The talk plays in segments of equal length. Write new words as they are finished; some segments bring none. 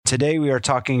Today we are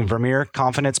talking Vermeer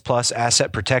Confidence Plus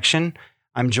Asset Protection.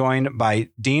 I'm joined by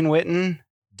Dean Witten,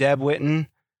 Deb Witten,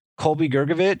 Colby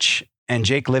Gergovich, and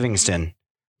Jake Livingston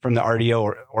from the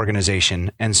RDO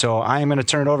organization. And so I'm going to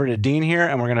turn it over to Dean here,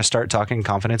 and we're going to start talking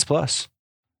Confidence Plus.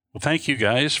 Well, thank you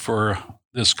guys for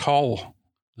this call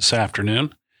this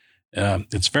afternoon.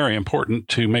 It's very important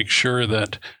to make sure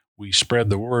that we spread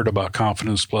the word about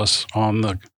Confidence Plus on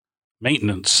the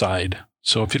maintenance side.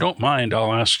 So if you don't mind,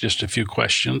 I'll ask just a few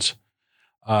questions.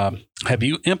 Have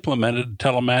you implemented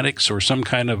telematics or some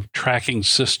kind of tracking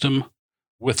system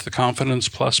with the Confidence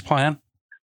Plus plan?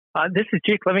 This is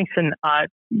Jake Livingston.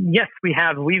 Yes, we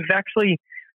have. We've actually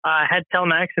had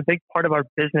telematics a big part of our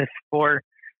business for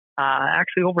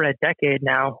actually over a decade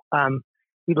now.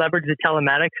 We leverage the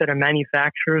telematics that our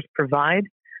manufacturers provide,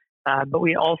 but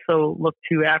we also look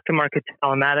to aftermarket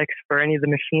telematics for any of the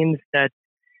machines that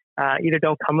either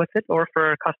don't come with it or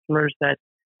for customers that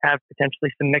have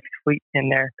potentially some mixed fleet in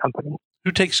their company.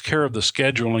 Who takes care of the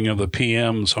scheduling of the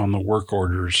PMs on the work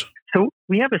orders? So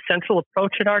we have a central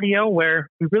approach at RDO where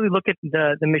we really look at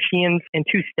the machines in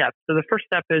two steps. So the first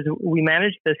step is we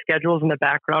manage the schedules in the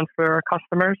background for our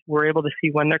customers. We're able to see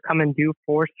when they're coming due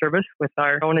for service with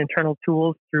our own internal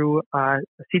tools through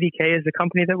CDK is the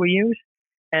company that we use.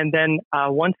 And then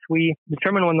once we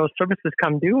determine when those services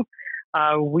come due,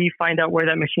 we find out where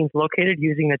that machine's located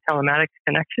using the telematics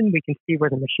connection. We can see where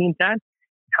the machine's at,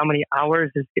 how many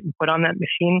hours is getting put on that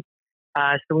machine.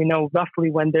 So we know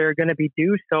roughly when they're going to be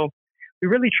due. So we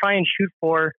really try and shoot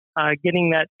for getting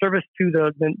that service to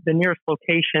the nearest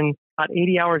location about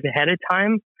 80 hours ahead of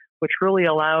time, which really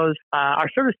allows our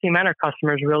service team and our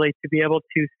customers really to be able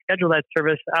to schedule that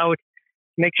service out,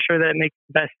 make sure that it makes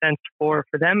the best sense for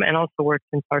them and also works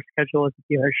into our schedule as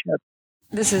a dealership.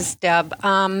 This is Deb.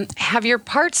 Have your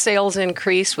parts sales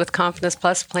increased with Confidence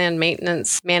Plus plan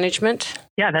maintenance management?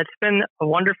 Yeah, that's been a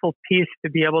wonderful piece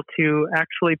to be able to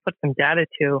actually put some data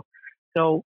to.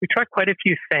 So we track quite a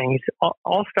few things,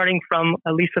 all starting from,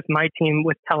 at least with my team,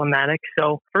 with telematics.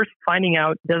 So first finding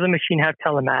out, does a machine have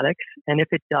telematics? And if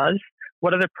it does,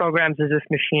 what other programs does this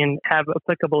machine have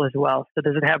applicable as well? So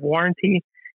does it have warranty?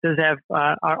 Does it have,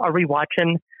 are we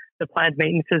watching the planned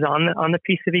maintenances on the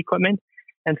piece of equipment?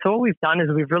 And so what we've done is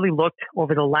we've really looked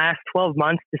over the last 12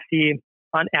 months to see,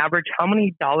 on average, how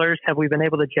many dollars have we been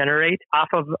able to generate off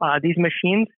of these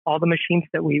machines, all the machines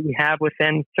that we have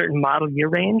within certain model year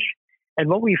range. And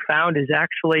what we found is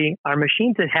actually our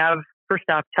machines that have, first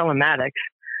off, telematics,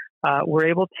 we're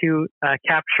able to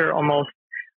capture almost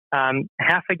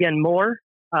half again more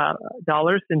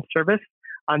dollars in service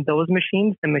on those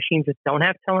machines than machines that don't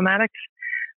have telematics.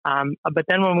 But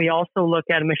then when we also look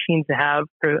at machines that have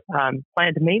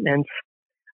planned maintenance,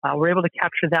 we're able to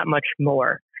capture that much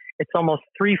more. It's almost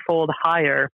threefold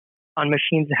higher on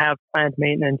machines that have planned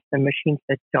maintenance than machines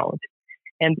that don't.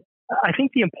 And I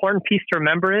think the important piece to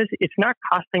remember is it's not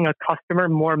costing a customer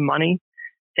more money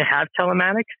to have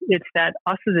telematics. It's that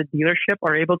us as a dealership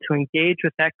are able to engage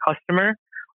with that customer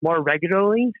more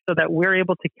regularly so that we're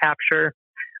able to capture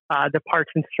the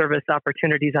parts and service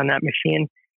opportunities on that machine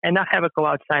and not have it go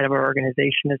outside of our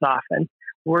organization as often.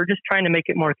 We're just trying to make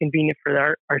it more convenient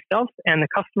for ourselves and the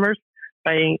customers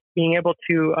by being able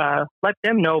to let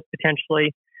them know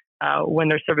potentially when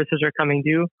their services are coming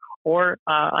due, or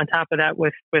on top of that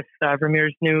with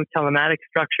Vermeer's new telematics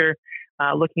structure,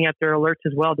 looking at their alerts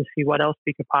as well to see what else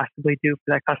we could possibly do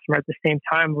for that customer at the same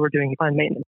time we're doing planned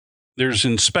maintenance. There's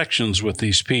inspections with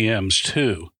these PMs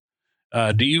too.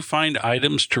 Do you find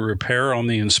items to repair on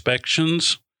the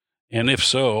inspections? And if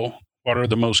so, what are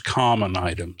the most common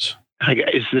items? Hi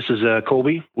guys, this is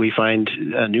Colby. We find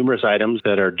numerous items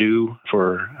that are due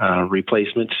for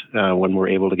replacement when we're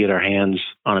able to get our hands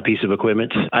on a piece of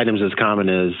equipment. Items as common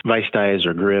as vice ties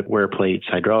or grip, wear plates,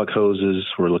 hydraulic hoses.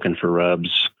 We're looking for rubs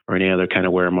or any other kind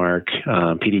of wear mark.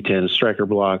 PD10 striker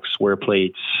blocks, wear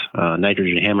plates,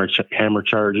 nitrogen hammer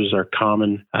charges are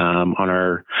common on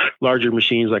our larger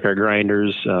machines like our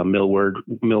grinders,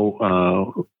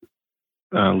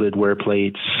 lid wear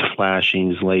plates,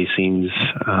 flashings, lacings,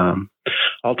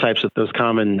 all types of those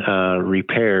common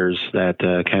repairs that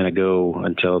kind of go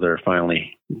until they're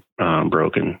finally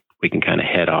broken. We can kind of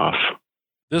head off.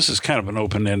 This is kind of an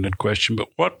open-ended question, but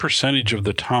what percentage of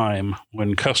the time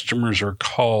when customers are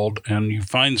called and you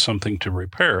find something to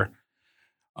repair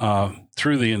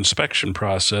through the inspection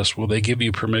process, will they give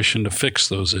you permission to fix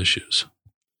those issues?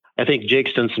 I think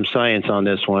Jake's done some science on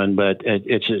this one, but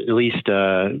it's at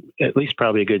least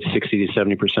probably a good 60 to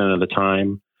 70% of the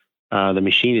time. The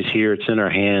machine is here. It's in our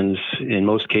hands. In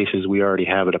most cases, we already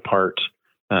have it apart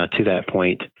to that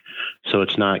point. So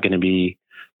it's not going to be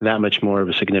that much more of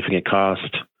a significant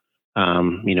cost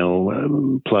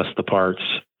plus the parts.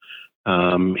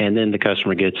 And then the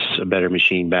customer gets a better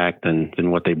machine back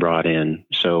than what they brought in.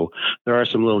 So there are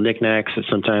some little knickknacks that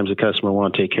sometimes the customer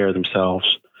want to take care of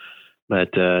themselves. But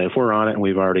if we're on it and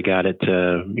we've already got it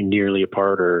nearly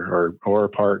apart or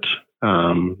apart,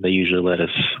 they usually let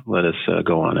us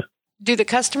go on it. Do the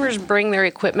customers bring their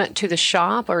equipment to the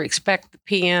shop or expect the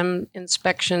PM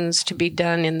inspections to be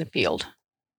done in the field?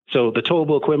 So the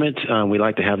towable equipment, we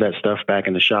like to have that stuff back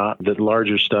in the shop. The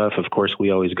larger stuff, of course, we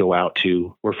always go out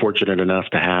to. We're fortunate enough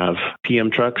to have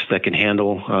PM trucks that can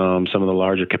handle some of the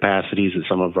larger capacities that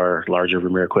some of our larger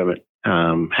Vermeer equipment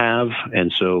have.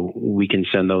 And so we can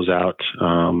send those out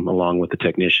along with the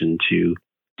technician to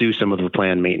do some of the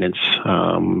planned maintenance,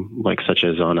 such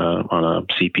as on a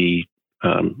CP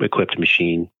equipped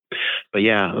machine. But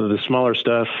yeah, the smaller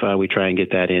stuff, we try and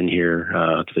get that in here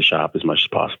to the shop as much as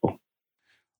possible.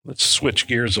 Let's switch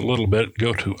gears a little bit,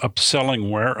 go to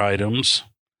upselling wear items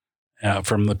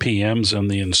from the PMs and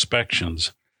the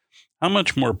inspections. How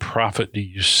much more profit do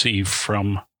you see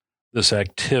from this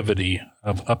activity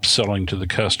of upselling to the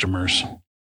customers?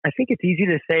 I think it's easy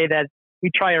to say that we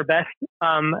try our best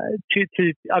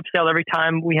to upsell every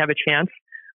time we have a chance.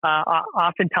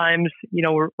 Oftentimes,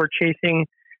 we're chasing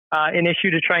an issue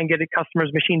to try and get a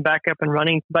customer's machine back up and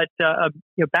running. But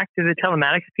back to the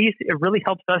telematics piece, it really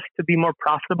helps us to be more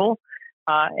profitable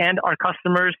and our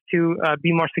customers to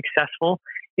be more successful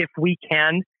if we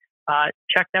can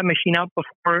check that machine out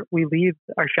before we leave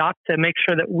our shop to make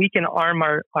sure that we can arm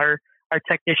our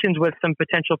technicians with some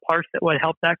potential parts that would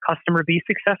help that customer be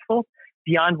successful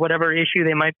beyond whatever issue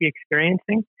they might be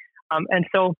experiencing. And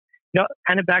so,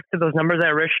 kind of back to those numbers I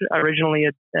originally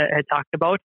had talked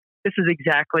about, this is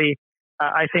exactly,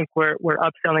 I think, where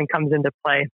upselling comes into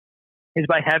play, is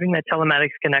by having that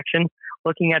telematics connection,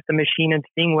 looking at the machine and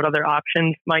seeing what other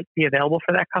options might be available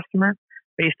for that customer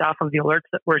based off of the alerts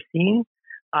that we're seeing,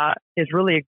 is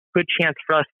really a good chance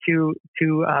for us to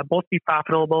both be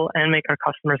profitable and make our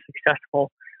customers successful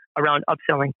around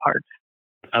upselling parts.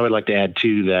 I would like to add,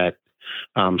 too, that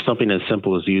something as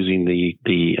simple as using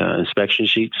the inspection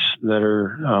sheets that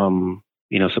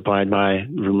are supplied by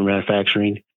Vermeer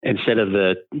Manufacturing, instead of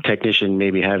the technician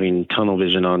maybe having tunnel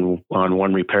vision on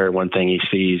one repair, one thing he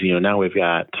sees, now we've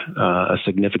got a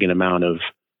significant amount of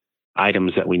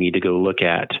items that we need to go look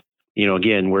at.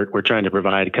 Again, we're trying to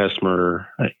provide a customer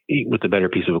with a better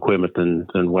piece of equipment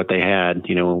than what they had,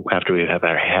 after we had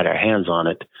our hands on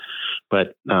it.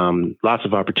 But lots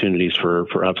of opportunities for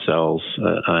upsells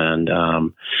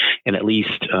and at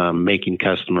least making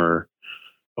customer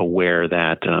aware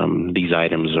that these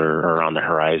items are on the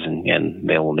horizon and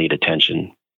they will need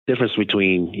attention. Difference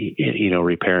between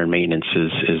repair and maintenance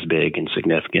is big and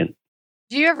significant.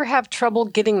 Do you ever have trouble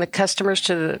getting the customers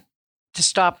to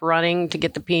stop running to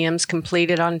get the PMs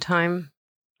completed on time?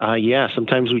 Yeah,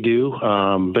 sometimes we do,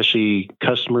 especially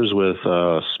customers with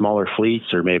smaller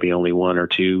fleets or maybe only one or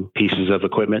two pieces of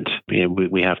equipment.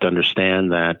 We have to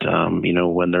understand that,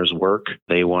 when there's work,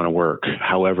 they want to work.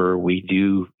 However, we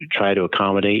do try to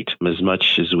accommodate as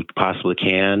much as we possibly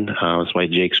can. That's why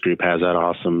Jake's group has that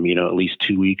awesome, at least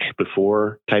 2 weeks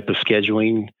before type of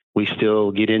scheduling. We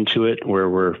still get into it where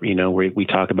we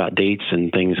talk about dates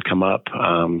and things come up.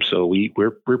 So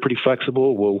we're pretty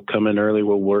flexible. We'll come in early.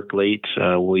 We'll work late.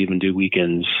 We'll even do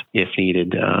weekends if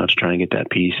needed to try and get that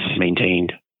piece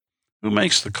maintained. Who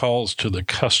makes the calls to the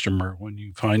customer when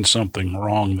you find something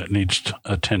wrong that needs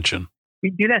attention?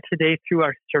 We do that today through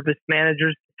our service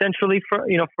managers. Essentially, for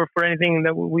anything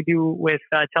that we do with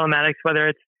telematics, whether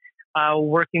it's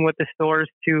working with the stores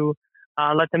to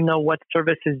let them know what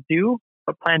service is due,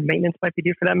 what planned maintenance might be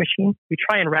due for that machine. We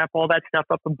try and wrap all that stuff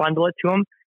up and bundle it to them.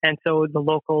 And so the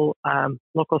local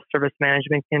service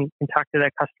management can talk to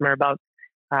that customer about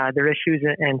their issues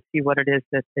and see what it is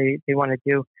that they want to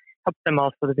do. Help them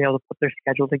also to be able to put their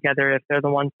schedule together if they're the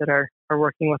ones that are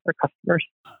working with their customers.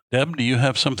 Deb, do you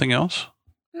have something else?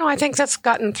 No, I think that's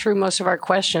gotten through most of our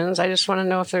questions. I just want to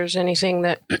know if there's anything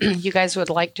that you guys would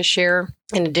like to share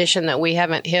in addition that we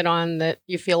haven't hit on that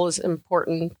you feel is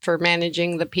important for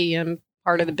managing the PM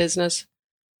part of the business.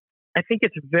 I think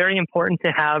it's very important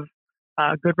to have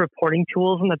good reporting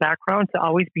tools in the background, to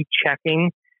always be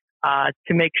checking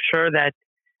to make sure that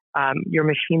your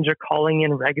machines are calling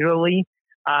in regularly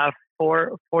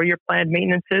for your planned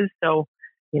maintenances. So,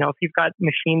 if you've got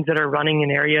machines that are running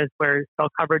in areas where cell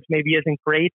coverage maybe isn't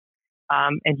great,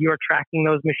 and you are tracking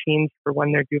those machines for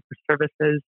when they're due for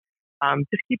services,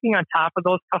 just keeping on top of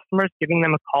those customers, giving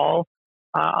them a call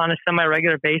on a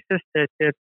semi-regular basis to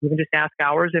even just ask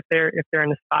hours if they're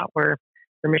in a spot where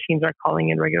their machines aren't calling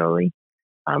in regularly.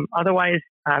 Otherwise,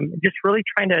 just really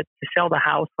trying to sell the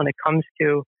house when it comes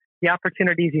to the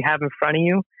opportunities you have in front of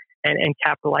you and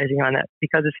capitalizing on that.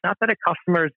 Because it's not that a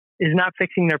customer is not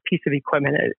fixing their piece of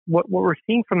equipment. What we're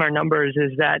seeing from our numbers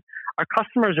is that our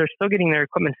customers are still getting their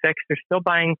equipment fixed. They're still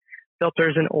buying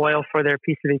filters and oil for their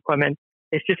piece of equipment.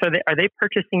 It's just, are they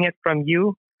purchasing it from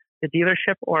you, the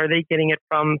dealership, or are they getting it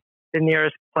from the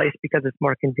nearest place because it's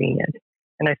more convenient?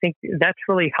 And I think that's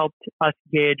really helped us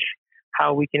gauge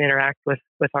how we can interact with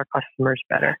our customers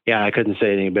better. Yeah, I couldn't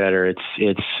say any better. It's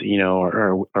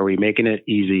are we making it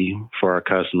easy for our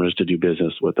customers to do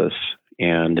business with us?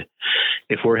 And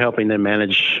if we're helping them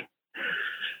manage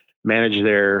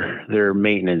their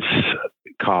maintenance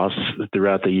costs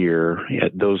throughout the year,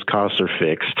 those costs are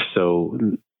fixed. So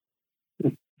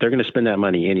they're going to spend that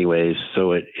money anyways.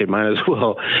 So it might as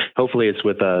well, hopefully it's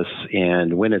with us.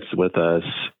 And when it's with us,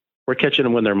 we're catching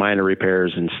them when they're minor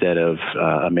repairs instead of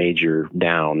a major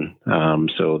down.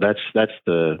 So that's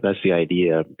the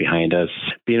idea behind us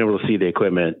being able to see the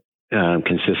equipment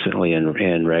consistently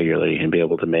and regularly, and be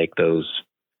able to make those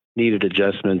needed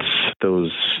adjustments,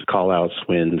 those call outs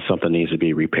when something needs to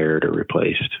be repaired or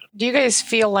replaced. Do you guys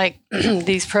feel like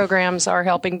these programs are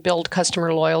helping build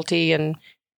customer loyalty and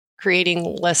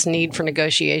creating less need for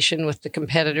negotiation with the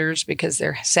competitors because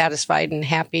they're satisfied and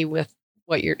happy with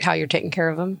how you're taking care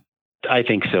of them? I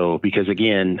think so, because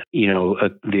again,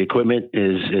 the equipment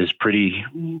is pretty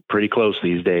close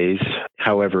these days.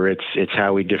 However, it's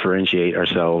how we differentiate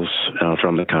ourselves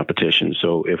from the competition.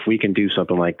 So if we can do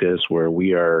something like this, where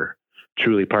we are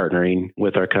truly partnering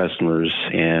with our customers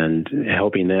and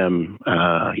helping them,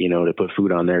 to put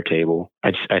food on their table,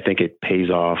 I think it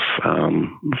pays off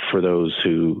for those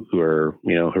who are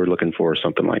looking for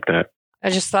something like that. I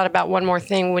just thought about one more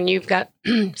thing. When you've got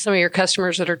some of your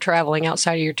customers that are traveling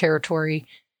outside of your territory,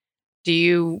 do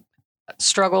you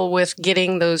struggle with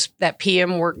getting that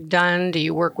PM work done? Do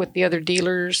you work with the other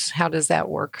dealers? How does that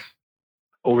work?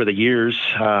 Over the years,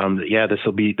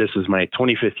 this is my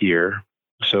 25th year.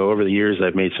 So over the years,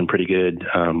 I've made some pretty good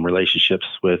relationships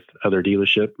with other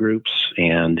dealership groups,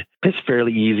 and it's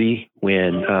fairly easy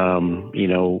when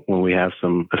we have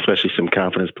especially some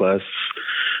Confidence Plus,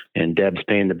 and Deb's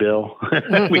paying the bill.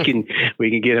 we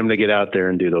can get them to get out there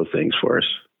and do those things for us.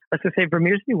 Let's just say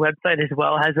Vermeer's new website as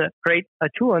well has a great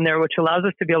tool in there which allows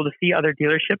us to be able to see other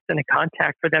dealerships and a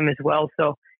contact for them as well.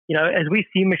 So as we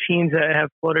see machines that have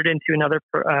floated into another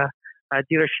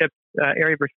dealership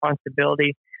area of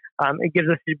responsibility, it gives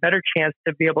us a better chance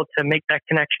to be able to make that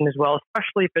connection as well,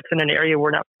 especially if it's in an area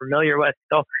we're not familiar with.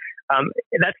 So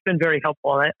that's been very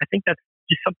helpful. And I think that's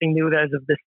just something new as of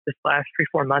this last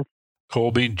 3-4 months.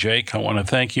 Colby, Jake, I want to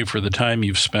thank you for the time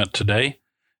you've spent today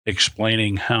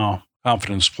explaining how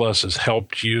Confidence Plus has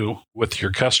helped you with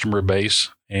your customer base.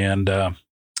 And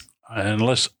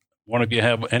unless one of you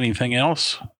have anything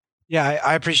else? Yeah,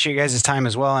 I appreciate you guys' time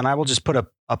as well. And I will just put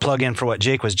a plug in for what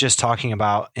Jake was just talking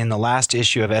about. In the last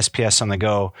issue of SPS on the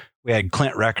Go, we had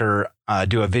Clint Recker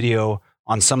do a video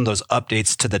on some of those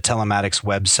updates to the telematics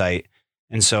website.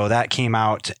 And so that came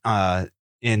out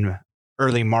in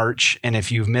early March. And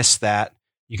if you've missed that,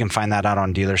 you can find that out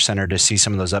on Dealer Center to see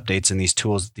some of those updates and these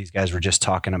tools that these guys were just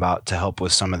talking about to help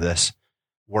with some of this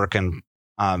work and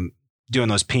doing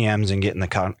those PMs and getting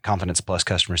the Confidence Plus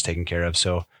customers taken care of.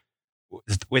 So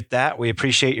with that, we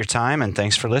appreciate your time and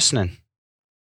thanks for listening.